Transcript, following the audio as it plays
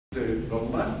the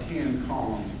left-hand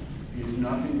column is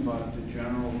nothing but the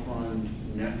general fund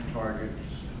net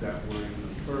targets that were in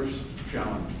the first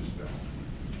challenges bill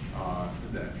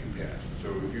that you passed. So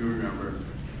if you remember,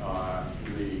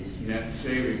 the net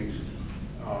savings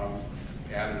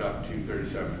added up to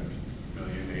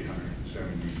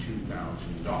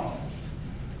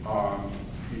 $37,872,000.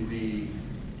 The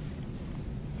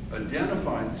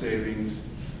identified savings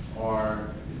are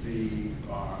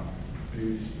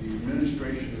is the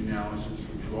administration analysis,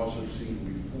 which you've also seen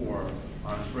before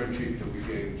on a spreadsheet that we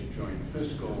gave to joint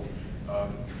fiscal,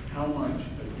 of how much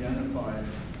identified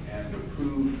and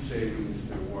approved savings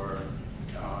there were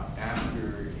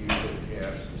after you had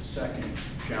passed the second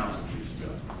challenges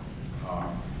bill.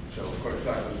 So of course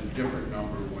that was a different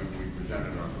number when we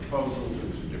presented our proposals. It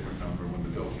was a different number when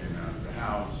the bill came out of the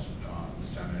House, the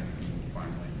Senate, and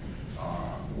finally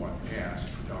what passed.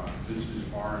 This is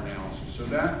our analysis. So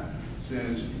that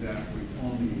says that we've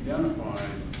only identified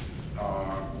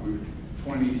with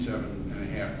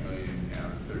 $27.5 million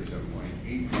out of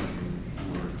 $37.8 million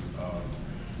worth of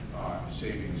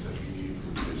savings that we need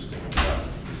for fiscal 11.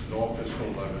 This is all fiscal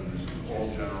 11. This is all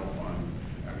general fund,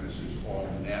 and this is all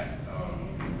net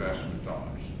investment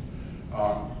dollars.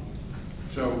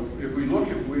 So if we look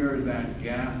at where that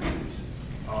gap is,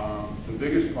 the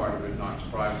biggest part of it, not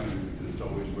surprisingly, because it's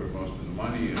always where most of the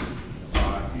money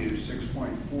is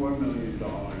 $6.4 million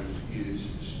is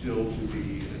still to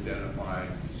be identified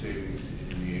savings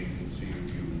in the Agency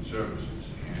of Human Services.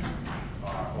 And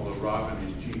although Rob and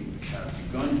his team have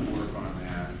begun to work on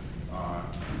that,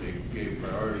 they gave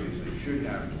priority as they should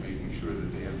have to making sure that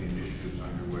they have the initiatives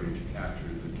underway to capture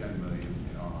the $10 million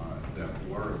that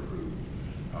were approved.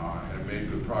 Have made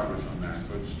good progress on that,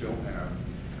 but still have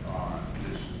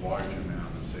this large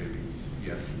amount of savings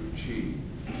yet to achieve.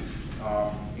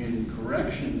 In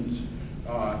corrections,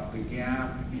 the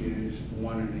gap is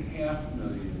 $1.5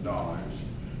 million.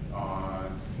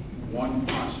 One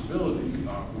possibility,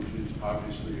 which is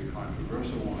obviously a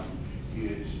controversial one,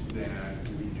 is that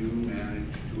we do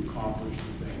manage to accomplish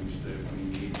the things that we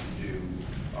need to do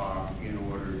in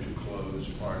order to close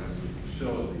part of the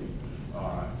facility.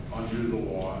 Under the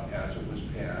law, as it was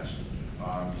passed,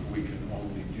 we can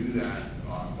only do that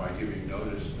by giving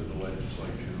notice to the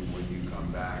legislature when you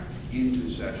come back into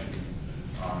session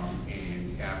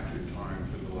and after time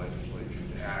for the legislature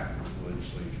to act if the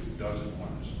legislature doesn't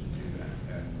want us to do that.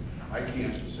 And I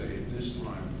can't say at this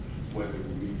time whether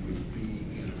we would be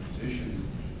in a position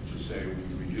to say we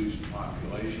reduced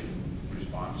population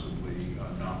responsibly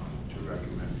enough to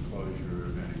recommend closure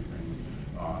of anything.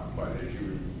 But as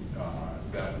you,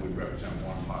 that would represent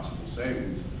one possible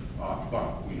savings,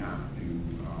 but we have to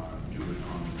do it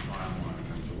on the timeline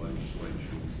that the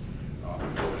legislature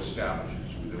establishes.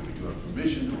 That we do have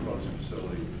permission to close the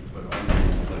facility, but only if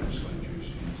the legislature is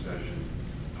in session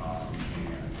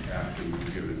and after we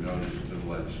give a notice to the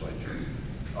legislature.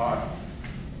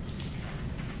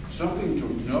 Something to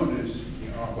notice,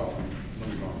 well, let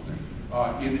me go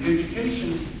on. In education,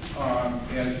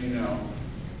 as you know,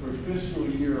 for fiscal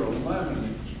year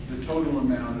 11, the total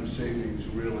amount of savings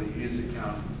really is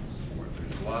accounted for.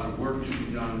 There's a lot of work to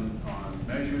be done on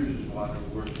measures. There's a lot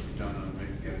of work to be done on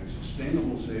getting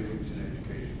sustainable savings in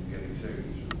education, getting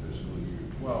savings for fiscal year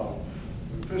 12.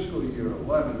 In fiscal year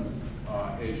 11,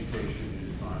 education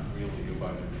is not really a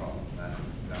budget problem. That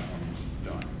one's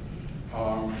done.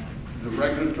 The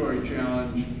regulatory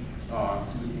challenge,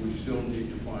 we still need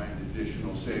to find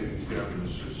additional savings there, but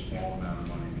it's just a small amount of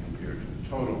money compared to the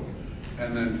total.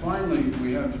 And then finally,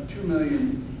 we have $2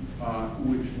 million,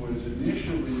 which was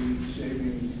initially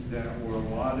savings that were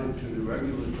allotted to the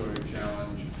regulatory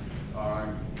challenge.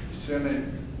 Senate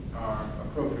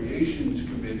Appropriations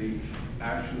Committee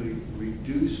actually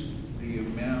reduced the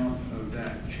amount of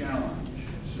that challenge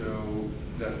so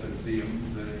that the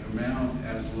amount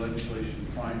as the legislation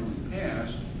finally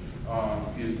passed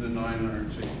is the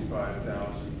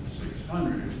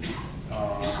 $965,600.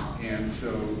 And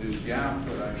so this gap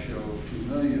that I show of $2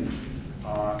 million,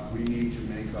 we need to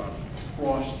make up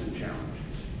across the challenges.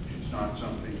 It's not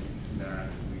something that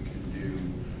we can do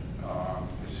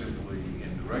simply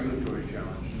in the regulatory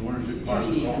challenge, nor is it part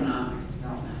of the law.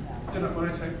 Did I, what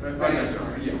did I say?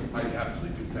 Yeah, I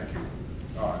absolutely do. Thank you.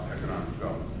 Economic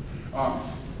development.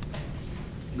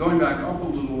 Going back up a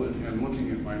little and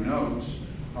looking at my notes,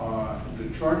 the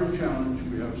charter challenge,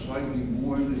 we have slightly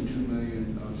more than $2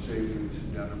 million of savings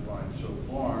identified so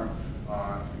far,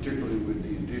 particularly with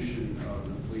the addition of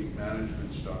the fleet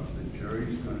management stuff that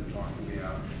Jerry's going to talk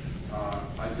about.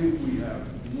 I think we have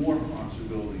more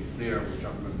possibilities there, which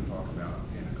I'm going to talk about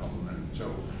in a couple minutes.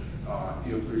 So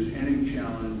if there's any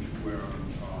challenge where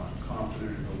I'm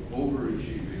confident of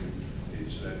overachieving,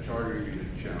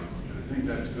 challenge. And I think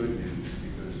that's good news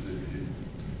because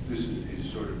this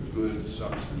is sort of good,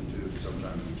 substantive,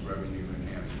 sometimes it's revenue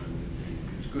enhancement.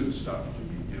 It's good stuff to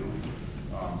be doing.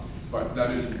 But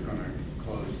that isn't going to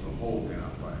close the hole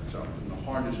down by itself. And the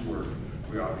hardest work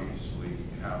we obviously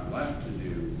have left to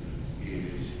do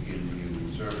is in the human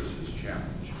services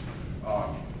challenge.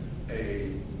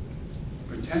 A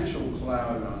potential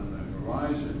cloud on the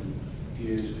horizon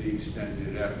is the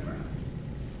extended FMAP.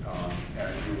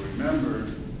 As you remember,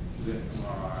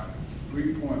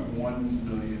 $3.1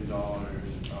 million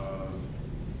of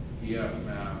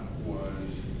EFMAP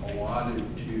was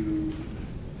allotted to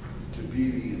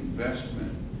be the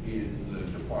investment in the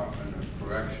Department of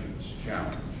Corrections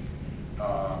challenge.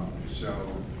 So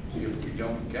if we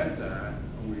don't get that,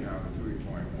 we have a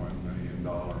 $3.1 million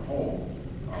hole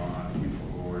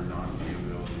for not the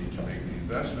ability to make the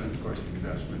investment. Of course, the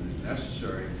investment is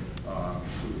necessary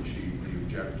to achieve the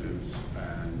objectives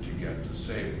and to get the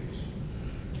savings.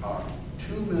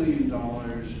 $2 million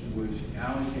was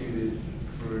allocated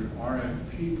for an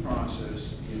RFP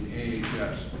process in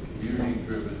AHS, the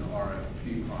community-driven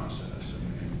RFP process.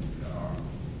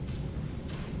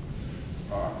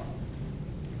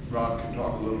 Rob can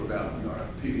talk a little about the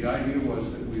RFP. The idea was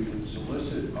that we would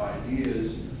solicit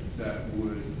ideas that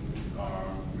would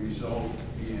result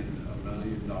in $1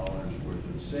 million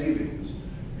worth of savings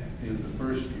in the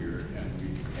first year, and we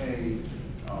pay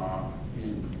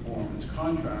in performance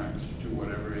contracts to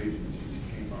whatever agencies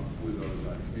came up with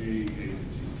those, community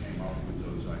agencies came up with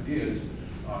those ideas,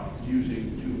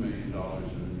 using $2 million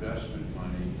of investment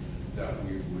money that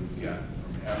we would get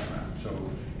from FMAP. So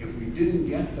if we didn't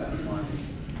get that money,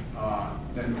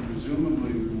 then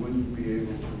presumably we wouldn't be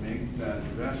able to make that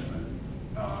investment,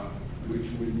 which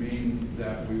would mean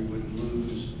that we would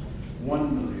lose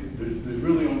 $1 million. There's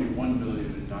really only $1 million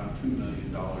and not $2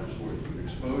 million worth of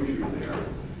exposure there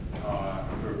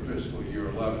for fiscal year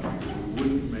 11, because we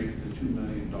wouldn't make the $2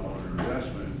 million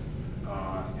investment,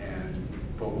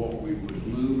 but what we would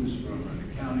lose from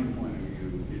an accounting point of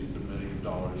view is the $1 million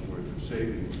worth of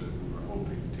savings that we were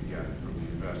hoping to get from the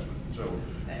investment. So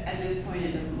at this point,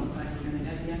 it doesn't look like we're going to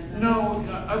get the FMAP? No,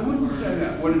 I wouldn't say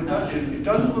that. What it does, it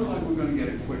doesn't look like we're going to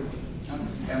get it quickly.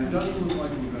 And it doesn't look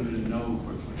like we're going to know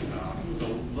quickly.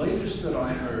 The latest that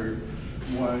I heard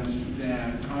was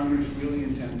that Congress really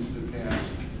intends to pass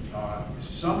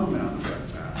some amount of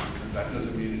FMAP, and that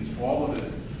doesn't mean it's all of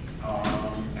it,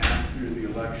 after the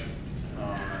election,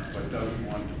 but doesn't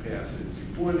want to pass it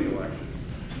before the election.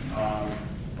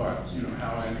 But you know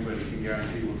how anybody can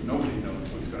guarantee, well, nobody knows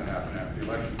what's going to happen after the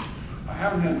election. I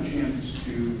haven't had a chance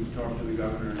to talk to the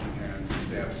governor and the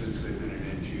staff since they've been at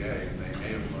NGA, and they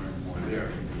may have learned more there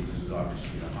because this is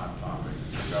obviously a hot topic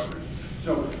for the governor.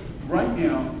 So right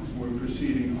now, we're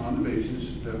proceeding on the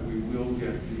basis that we will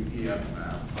get the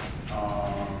EFMAP.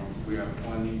 We have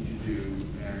plenty to do,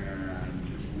 and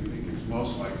we think it's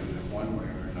most likely that one way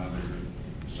or another,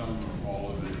 some or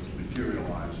all of it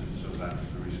materializes, so that's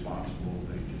the responsible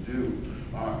thing to do.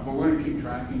 But we're going to keep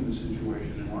tracking the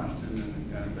situation in Washington,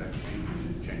 and if that changes,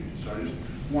 it changes. So I just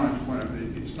wanted to point out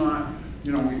that it's not,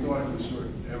 you know, we thought it was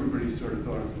everybody sort of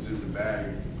thought it was in the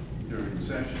bag during the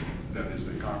session. That is,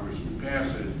 that Congress would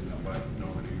pass it, but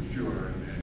nobody was sure.